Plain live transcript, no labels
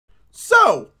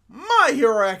So, My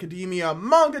Hero Academia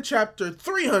manga chapter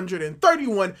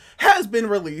 331 has been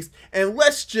released, and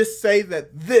let's just say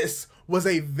that this was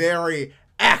a very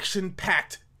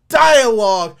action-packed,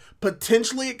 dialogue,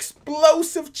 potentially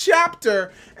explosive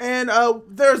chapter, and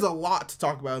there's a lot to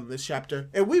talk about in this chapter,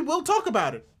 and we will talk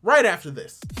about it right after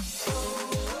this.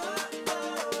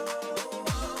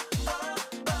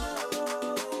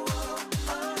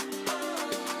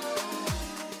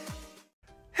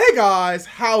 Hey guys,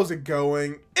 how's it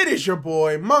going? It is your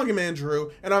boy, Manga Man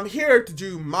Drew, and I'm here to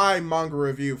do my manga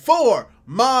review for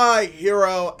My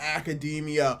Hero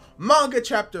Academia manga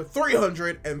chapter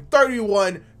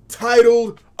 331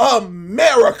 titled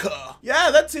America. Yeah,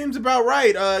 that seems about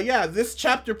right. Yeah, this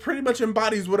chapter pretty much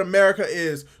embodies what America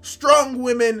is. Strong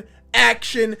women,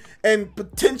 action, and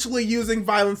potentially using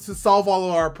violence to solve all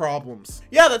of our problems.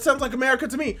 Yeah, that sounds like America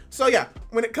to me. So yeah,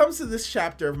 when it comes to this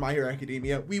chapter of My Hero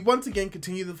Academia, we once again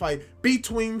continue the fight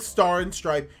between Star and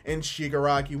Stripe and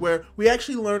Shigaraki, where we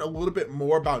actually learn a little bit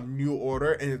more about New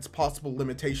Order and its possible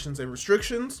limitations and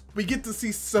restrictions. We get to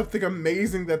see something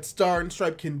amazing that Star and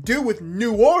Stripe can do with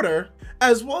New Order,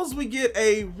 as well as we get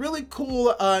a really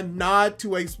cool nod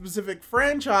to a specific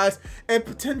franchise and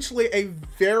potentially a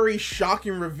very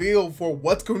shocking reveal for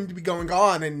what's going to be going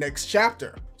on in next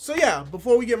chapter. So yeah,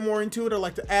 before we get more into it, I'd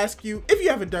like to ask you, if you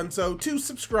haven't done so, to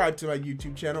subscribe to my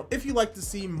YouTube channel if you'd like to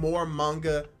see more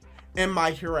manga and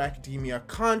My Hero Academia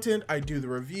content. I do the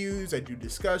reviews, I do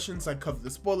discussions, I cover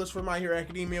the spoilers for My Hero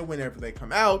Academia whenever they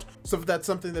come out. So if that's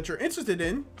something that you're interested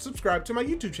in, subscribe to my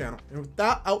YouTube channel. And with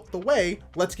that out the way,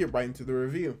 let's get right into the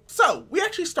review. So we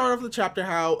actually start off the chapter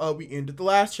how we ended the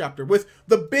last chapter, with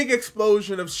the big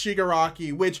explosion of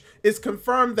Shigaraki, which is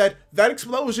confirmed that that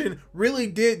explosion really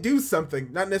did do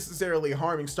something, not necessarily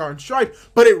harming Star and Stripe,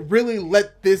 but it really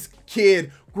let this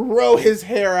kid grow his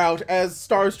hair out, as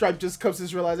Star Stripe just comes to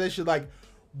this realization, like,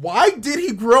 why did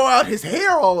he grow out his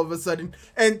hair all of a sudden?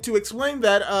 And to explain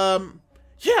that,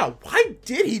 yeah, why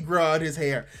did he grow out his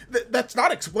hair? That's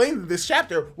not explained in this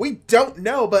chapter. We don't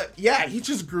know, but yeah, he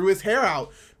just grew his hair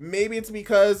out. Maybe it's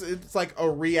because it's like a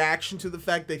reaction to the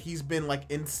fact that he's been like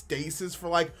in stasis for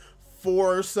like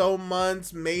 4 or so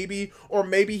months, maybe, or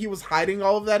maybe he was hiding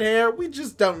all of that hair. We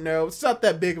just don't know. It's not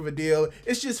that big of a deal.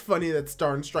 It's just funny that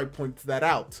Star and Stripe points that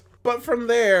out. But from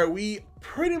there, we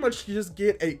pretty much just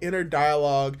get an inner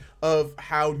dialogue of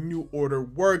how New Order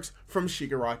works from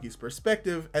Shigaraki's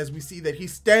perspective, as we see that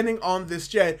he's standing on this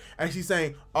jet and he's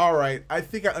saying, all right, I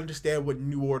think I understand what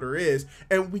New Order is.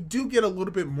 And we do get a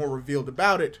little bit more revealed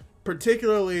about it.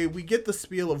 Particularly, we get the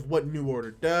spiel of what New Order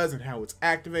does and how it's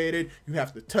activated. You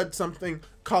have to touch something,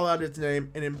 call out its name,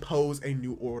 and impose a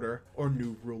new order or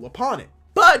new rule upon it.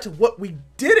 But what we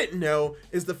didn't know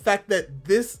is the fact that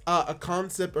this a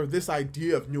concept or this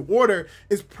idea of New Order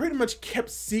is pretty much kept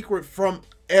secret from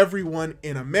everyone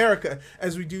in America,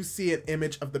 as we do see an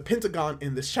image of the Pentagon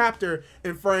in this chapter,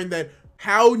 inferring that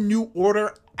how New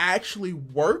Order actually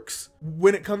works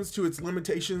when it comes to its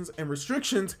limitations and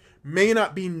restrictions may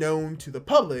not be known to the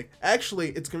public. Actually,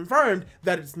 it's confirmed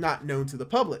that it's not known to the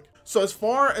public. So as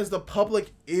far as the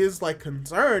public is like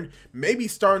concerned, maybe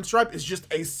Star and Stripe is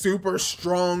just a super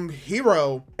strong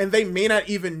hero and they may not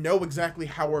even know exactly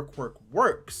how her quirk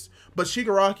works. But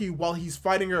Shigaraki, while he's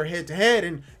fighting her head to head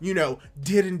and, you know,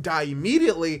 didn't die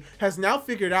immediately, has now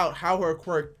figured out how her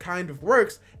quirk kind of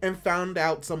works and found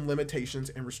out some limitations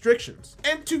and restrictions.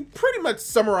 And to pretty much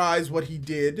summarize what he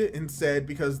did and said,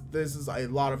 because this is a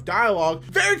lot of dialogue,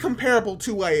 very comparable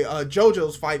to a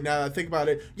JoJo's fight now that I think about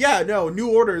it. Yeah, no, New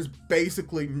Order is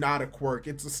basically not a quirk,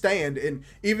 it's a stand. And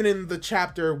even in the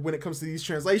chapter when it comes to these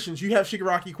translations, you have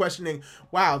Shigaraki questioning,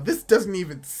 wow, this doesn't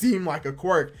even seem like a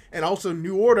quirk. And also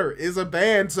New Order is a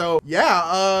band, so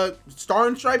yeah, Star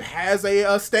and Stripe has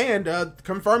a stand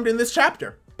confirmed in this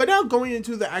chapter. But now going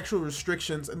into the actual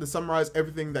restrictions and to summarize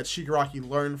everything that Shigaraki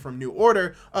learned from New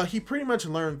Order, he pretty much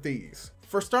learned these.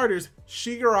 For starters,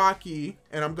 Shigaraki,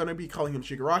 and I'm going to be calling him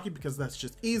Shigaraki because that's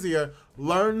just easier,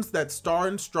 learns that Star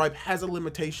and Stripe has a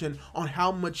limitation on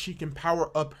how much she can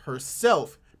power up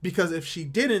herself. Because if she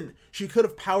didn't, she could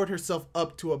have powered herself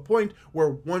up to a point where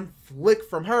one flick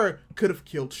from her could have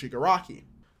killed Shigaraki.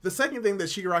 The second thing that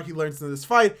Shigaraki learns in this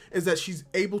fight is that she's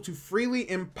able to freely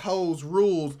impose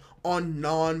rules on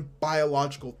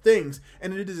non-biological things,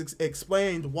 and it is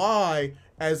explained why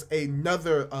as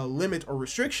another limit or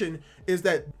restriction is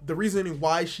that the reasoning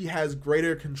why she has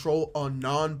greater control on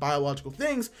non-biological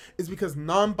things is because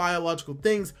non-biological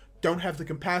things don't have the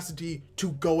capacity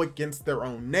to go against their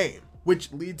own name.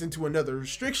 Which leads into another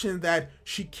restriction that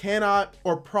she cannot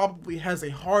or probably has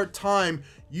a hard time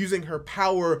using her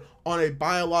power on a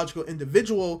biological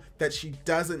individual that she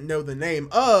doesn't know the name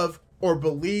of, or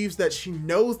believes that she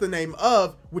knows the name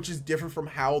of, which is different from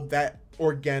how that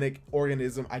organic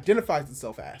organism identifies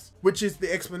itself as, which is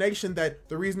the explanation that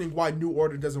the reasoning why New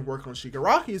Order doesn't work on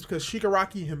Shigaraki is because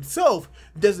Shigaraki himself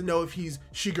doesn't know if he's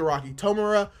Shigaraki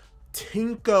Tomura,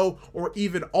 Tinko, or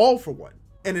even All For One.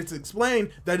 And it's explained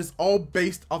that it's all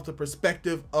based off the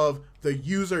perspective of the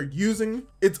user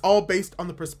it's all based on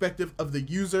the perspective of the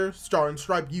user, Star and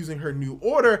Stripe, using her New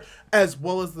Order, as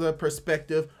well as the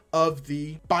perspective of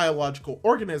the biological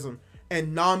organism.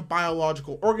 And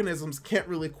non-biological organisms can't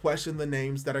really question the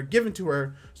names that are given to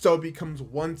her, so it becomes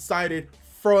one-sided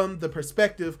from the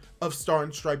perspective of Star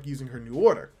and Stripe using her New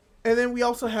Order. And then we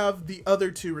also have the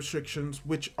other two restrictions,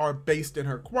 which are based in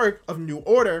her quirk of New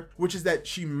Order, which is that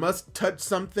she must touch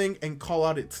something and call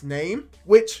out its name,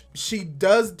 which she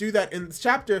does do that in this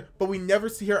chapter, but we never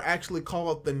see her actually call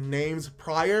out the names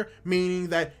prior, meaning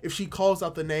that if she calls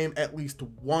out the name at least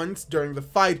once during the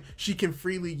fight, she can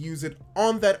freely use it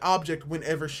on that object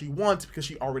whenever she wants because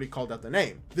she already called out the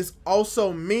name. This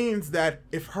also means that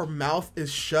if her mouth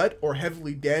is shut or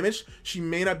heavily damaged, she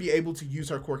may not be able to use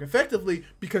her quirk effectively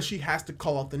because she has to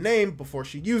call out the name before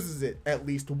she uses it at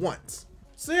least once.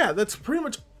 So yeah, that's pretty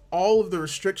much all of the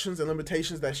restrictions and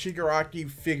limitations that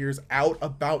Shigaraki figures out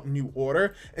about New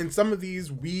Order, and some of these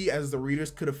we as the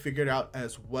readers could have figured out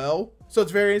as well. So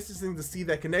it's very interesting to see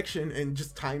that connection and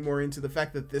just tie more into the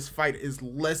fact that this fight is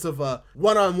less of a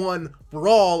one-on-one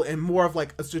brawl and more of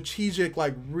like a strategic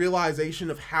like realization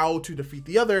of how to defeat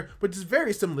the other, which is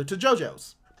very similar to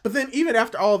JoJo's. But then even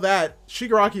after all that,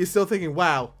 Shigaraki is still thinking,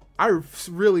 wow, I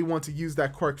really want to use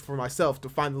that quirk for myself to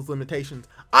find those limitations.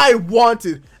 I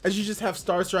wanted, as you just have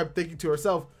Star Stripe thinking to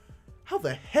herself, how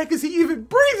the heck is he even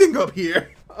breathing up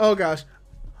here? Oh gosh,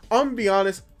 I'm gonna be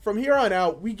honest, from here on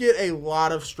out, we get a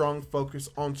lot of strong focus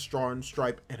on Star and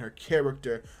Stripe and her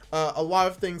character. A lot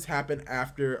of things happen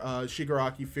after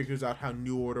Shigaraki figures out how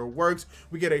New Order works.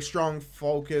 We get a strong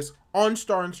focus on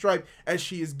Star and Stripe as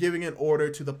she is giving an order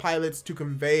to the pilots to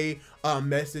convey a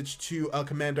message to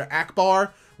Commander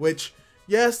Akbar, which,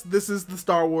 yes, this is the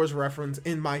Star Wars reference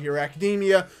in My Hero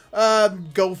Academia.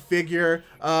 Go figure.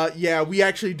 Yeah, we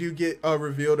actually do get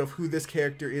revealed of who this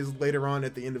character is later on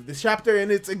at the end of this chapter,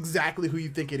 and it's exactly who you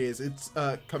think it is. It's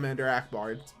Commander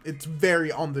Akbar. It's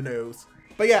very on the nose.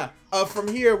 But yeah, from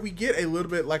here, we get a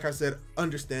little bit, like I said,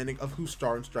 understanding of who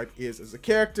Star and Stripe is as a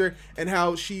character and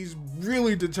how she's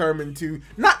really determined to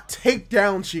not take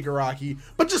down Shigaraki,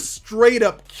 but just straight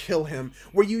up kill him.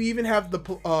 Where you even have the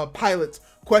pilots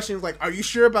questions like, are you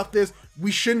sure about this?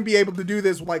 We shouldn't be able to do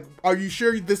this. Like, are you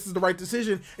sure this is the right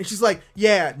decision? And she's like,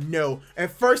 yeah, no. At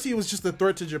first, he was just a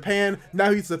threat to Japan.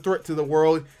 Now he's a threat to the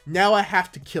world. Now I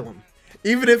have to kill him,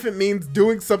 even if it means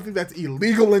doing something that's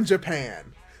illegal in Japan.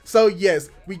 So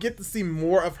yes, we get to see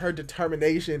more of her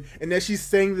determination, and as she's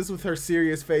saying this with her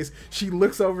serious face, she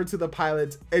looks over to the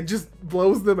pilots and just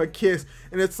blows them a kiss,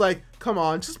 and it's like, come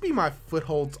on, just be my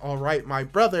footholds, all right, my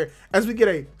brother, as we get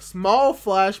a small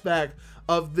flashback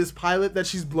of this pilot that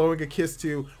she's blowing a kiss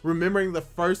to, remembering the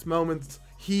first moments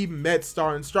he met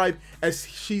Star and Stripe, as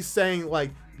she's saying like,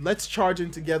 let's charge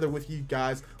in together with you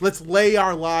guys. Let's lay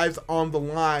our lives on the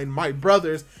line, my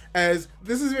brothers. As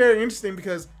this is very interesting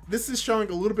because this is showing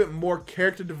a little bit more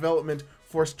character development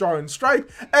for Star and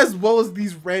Stripe, as well as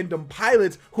these random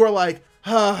pilots who are like,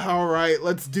 all right,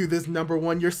 let's do this, number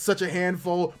one. You're such a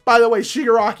handful. By the way,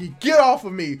 Shigaraki, get off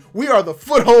of me. We are the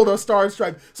foothold of Star and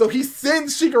Stripe. So he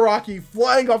sends Shigaraki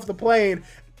flying off the plane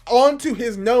onto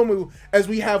his Nomu, as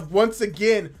we have once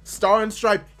again Star and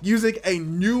Stripe using a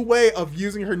new way of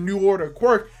using her New Order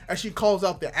quirk, as she calls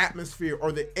out the atmosphere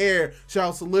or the air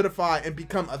shall solidify and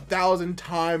become 1,000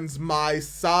 times my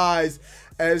size,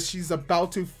 as she's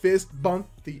about to fist bump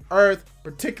the earth,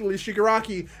 particularly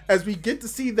Shigaraki, as we get to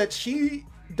see that she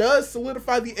does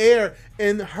solidify the air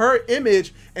in her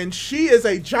image, and she is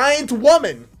a giant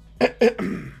woman.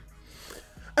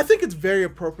 I think it's very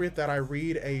appropriate that I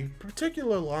read a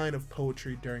particular line of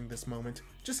poetry during this moment.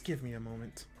 Just give me a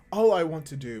moment. All I want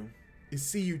to do is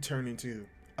see you turn into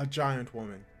a giant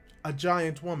woman. A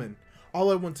giant woman.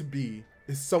 All I want to be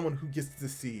is someone who gets to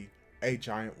see a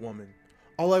giant woman.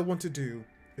 All I want to do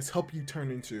is help you turn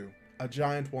into a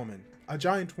giant woman. A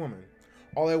giant woman.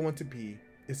 All I want to be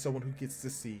is someone who gets to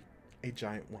see a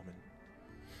giant woman.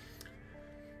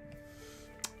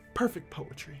 Perfect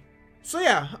poetry. So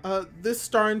yeah, this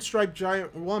Star and Stripe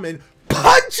giant woman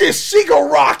punches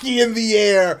Shigaraki in the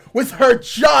air with her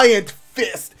giant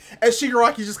fist, as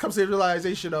Shigaraki just comes to the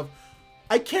realization of,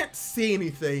 I can't see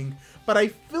anything, but I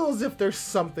feel as if there's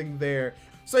something there.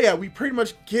 So yeah, we pretty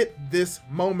much get this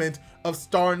moment of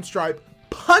Star and Stripe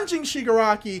punching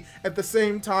Shigaraki. At the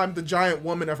same time, the giant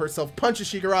woman of herself punches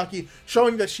Shigaraki,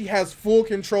 showing that she has full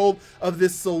control of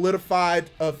this solidified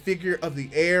figure of the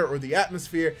air or the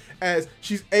atmosphere, as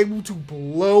she's able to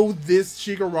blow this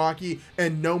Shigaraki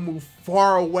and Nomu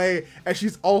far away, as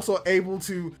she's also able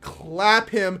to clap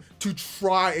him to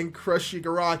try and crush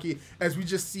Shigaraki, as we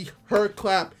just see her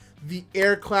clap the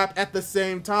air clap at the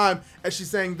same time, as she's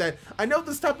saying that, I know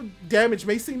this type of damage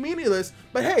may seem meaningless,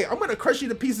 but hey, I'm gonna crush you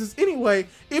to pieces anyway,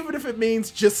 even if it means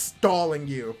just stalling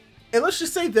you. And let's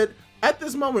just say that at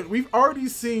this moment, we've already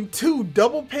seen 2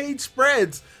 double-page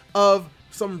spreads of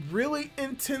some really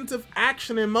intensive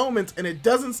action and moments, and it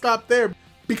doesn't stop there,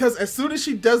 because as soon as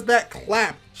she does that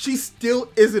clap, she still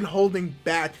isn't holding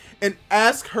back and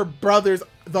asks her brothers,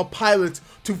 the pilots,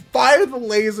 to fire the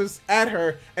lasers at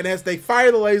her. And as they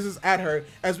fire the lasers at her,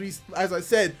 as I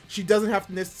said, she doesn't have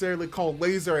to necessarily call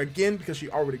laser again because she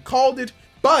already called it,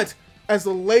 but as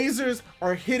the lasers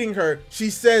are hitting her, she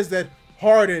says that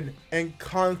harden and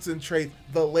concentrate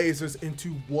the lasers into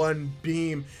one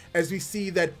beam, as we see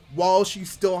that while she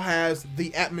still has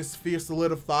the atmosphere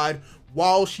solidified,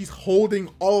 while she's holding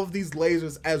all of these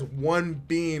lasers as one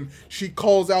beam, she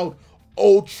calls out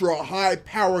ultra high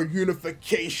power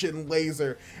unification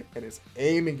laser and is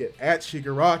aiming it at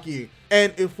Shigaraki.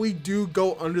 And if we do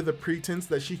go under the pretense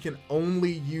that she can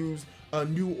only use a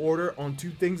new order on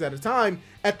 2 things at a time,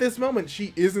 at this moment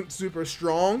she isn't super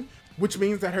strong, which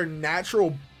means that her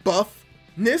natural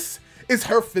buffness is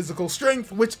her physical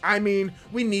strength, which, I mean,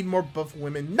 we need more buff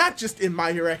women, not just in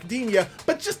My Hero Academia,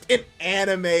 but just in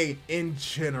anime in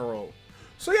general.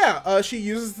 So yeah, she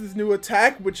uses this new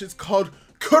attack, which is called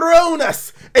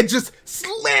Coronas, and just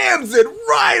slams it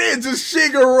right into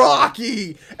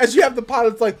Shigaraki, as you have the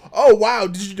pilots like, oh wow,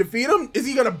 did you defeat him? Is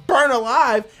he gonna burn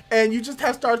alive? And you just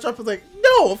have Star Troopers like,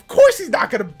 no, of course he's not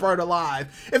gonna burn alive.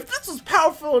 If this was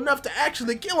powerful enough to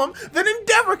actually kill him, then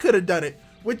Endeavor could have done it.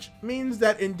 Which means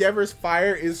that Endeavor's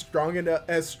fire is strong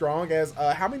as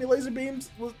how many laser beams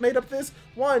was made up this?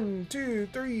 1, 2,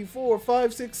 3, 4,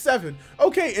 5, 6, 7.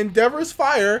 Okay, Endeavor's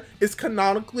fire is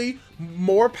canonically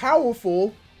more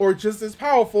powerful, or just as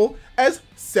powerful, as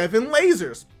 7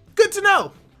 lasers. Good to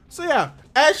know. So yeah,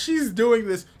 as she's doing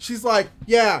this, she's like,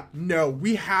 yeah, no,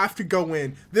 we have to go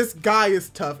in. This guy is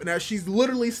tough. And as she's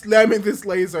literally slamming this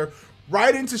laser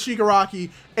right into Shigaraki,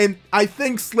 and I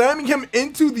think slamming him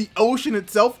into the ocean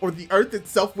itself, or the earth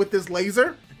itself, with this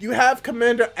laser, you have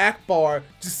Commander Akbar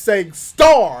just saying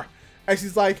star, and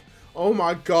she's like, oh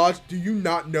my gosh, do you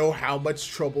not know how much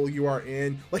trouble you are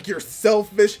in? Like, you're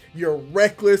selfish, you're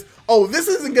reckless. Oh, this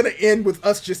isn't gonna end with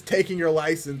us just taking your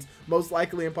license. Most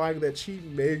likely implying that she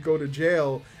may go to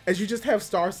jail, as you just have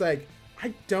Star saying,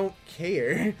 I don't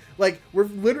care. Like, we're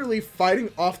literally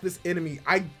fighting off this enemy.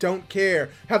 I don't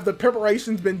care. Have the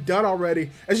preparations been done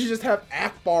already? As you just have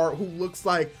Akbar, who looks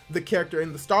like the character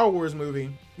in the Star Wars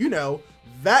movie. You know,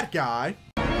 that guy.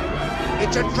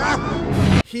 It's a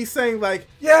trap! He's saying like,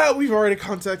 yeah, we've already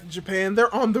contacted Japan.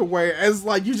 They're on their way. As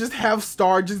like, you just have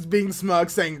Star just being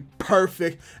smug, saying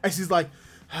perfect. And she's like,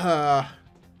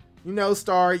 you know,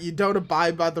 Star, you don't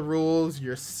abide by the rules.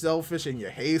 You're selfish and you're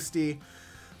hasty.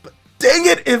 Dang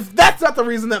it, if that's not the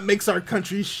reason that makes our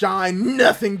country shine,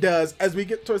 nothing does. As we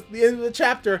get towards the end of the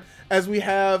chapter, as we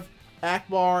have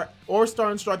Akbar or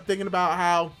Star and Stripe thinking about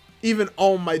how even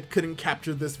All Might couldn't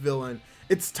capture this villain.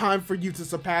 It's time for you to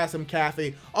surpass him,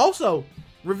 Kathy. Also,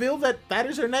 reveal that that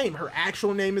is her name. Her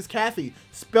actual name is Kathy,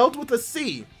 spelled with a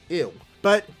C. Ew.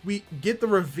 But we get the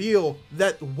reveal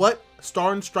that what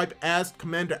Star and Stripe asked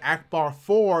Commander Akbar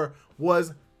for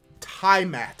was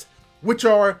TIMAT, which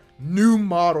are new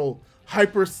model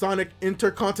hypersonic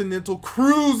intercontinental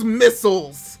cruise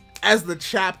missiles, as the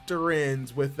chapter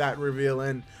ends with that reveal.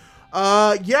 And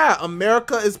yeah,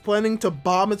 America is planning to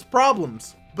bomb its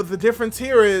problems, but the difference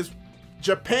here is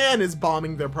Japan is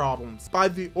bombing their problems by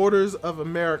the orders of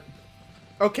America.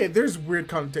 Okay, there's weird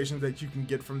connotations that you can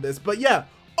get from this, but yeah,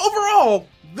 overall,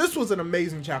 this was an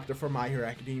amazing chapter for My Hero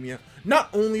Academia. Not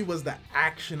only was the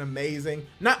action amazing,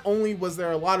 not only was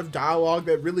there a lot of dialogue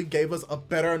that really gave us a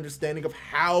better understanding of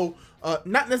how,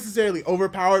 not necessarily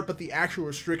overpowered, but the actual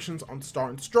restrictions on Star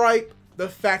and Stripe. The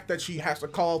fact that she has to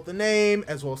call out the name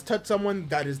as well as touch someone,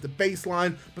 that is the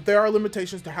baseline, but there are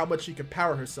limitations to how much she can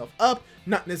power herself up,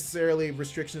 not necessarily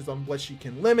restrictions on what she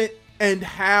can limit, and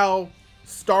how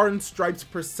Star and Stripe's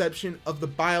perception of the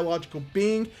biological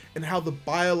being and how the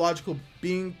biological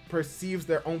being perceives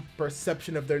their own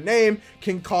perception of their name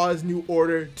can cause New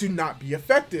Order to not be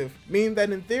effective. Meaning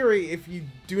that in theory, if you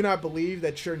do not believe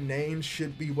that your name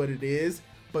should be what it is,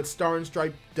 but Star and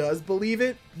Stripe does believe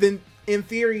it, then in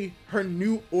theory, her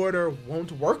New Order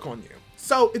won't work on you.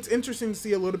 So it's interesting to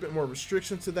see a little bit more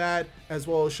restrictions to that, as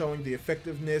well as showing the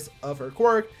effectiveness of her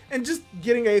quirk, and just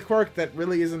getting a quirk that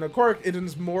really isn't a quirk. It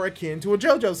is more akin to a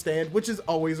JoJo stand, which is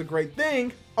always a great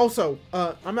thing. Also,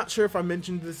 I'm not sure if I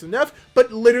mentioned this enough,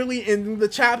 but literally ending the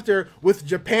chapter with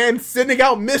Japan sending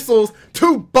out missiles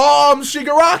to bomb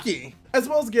Shigaraki, as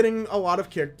well as getting a lot of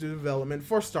character development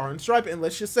for Star and Stripe. And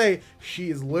let's just say, she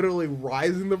is literally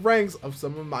rising the ranks of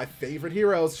some of my favorite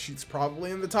heroes. She's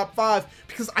probably in the top 5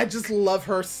 because I just love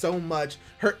her so much.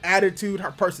 Her attitude,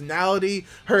 her personality,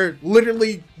 her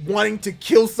literally wanting to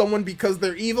kill someone because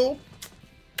they're evil.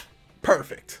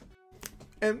 Perfect.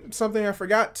 And something I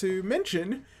forgot to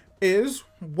mention is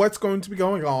what's going to be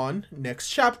going on next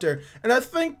chapter. And I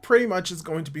think pretty much it's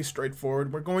going to be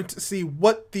straightforward. We're going to see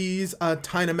what these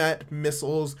Dynamat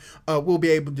missiles will be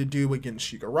able to do against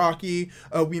Shigaraki.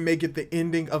 We may get the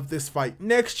ending of this fight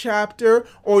next chapter,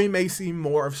 or we may see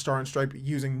more of Star and Stripe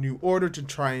using New Order to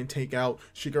try and take out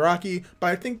Shigaraki. But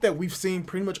I think that we've seen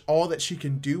pretty much all that she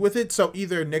can do with it. So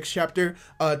either next chapter,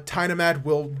 Dynamat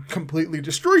will completely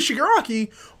destroy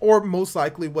Shigaraki, or most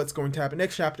likely what's going to happen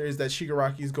next chapter is that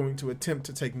Shigaraki is going to attempt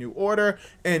to take New Order,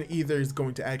 and either is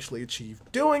going to actually achieve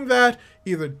doing that,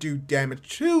 either do damage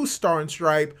to Star and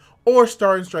Stripe, or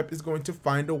Star and Stripe is going to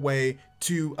find a way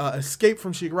to escape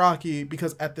from Shigaraki,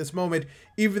 because at this moment,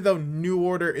 even though New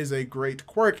Order is a great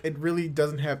quirk, it really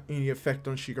doesn't have any effect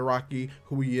on Shigaraki,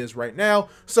 who he is right now.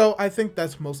 So I think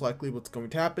that's most likely what's going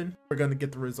to happen. We're going to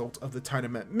get the results of the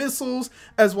Dynamat missiles,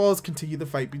 as well as continue the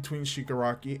fight between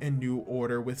Shigaraki and New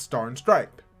Order with Star and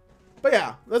Stripe. But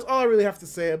yeah, that's all I really have to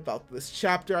say about this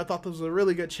chapter. I thought this was a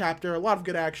really good chapter, a lot of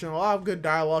good action, a lot of good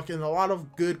dialogue, and a lot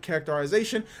of good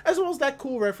characterization, as well as that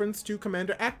cool reference to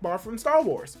Commander Akbar from Star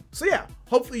Wars. So yeah,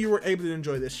 hopefully you were able to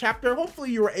enjoy this chapter. Hopefully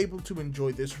you were able to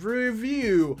enjoy this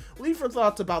review. Leave your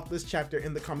thoughts about this chapter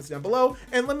in the comments down below.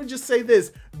 And let me just say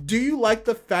this, do you like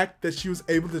the fact that she was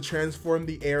able to transform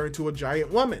the air into a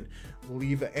giant woman?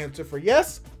 Leave an answer for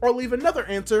yes, or leave another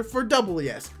answer for double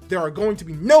yes. There are going to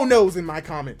be no no's in my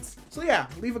comments. So yeah,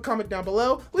 leave a comment down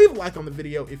below, leave a like on the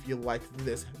video if you liked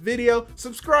this video,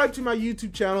 subscribe to my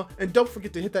YouTube channel, and don't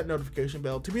forget to hit that notification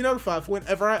bell to be notified for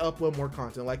whenever I upload more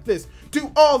content like this.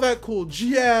 Do all that cool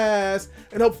jazz,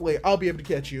 and hopefully I'll be able to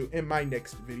catch you in my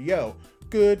next video.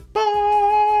 Goodbye!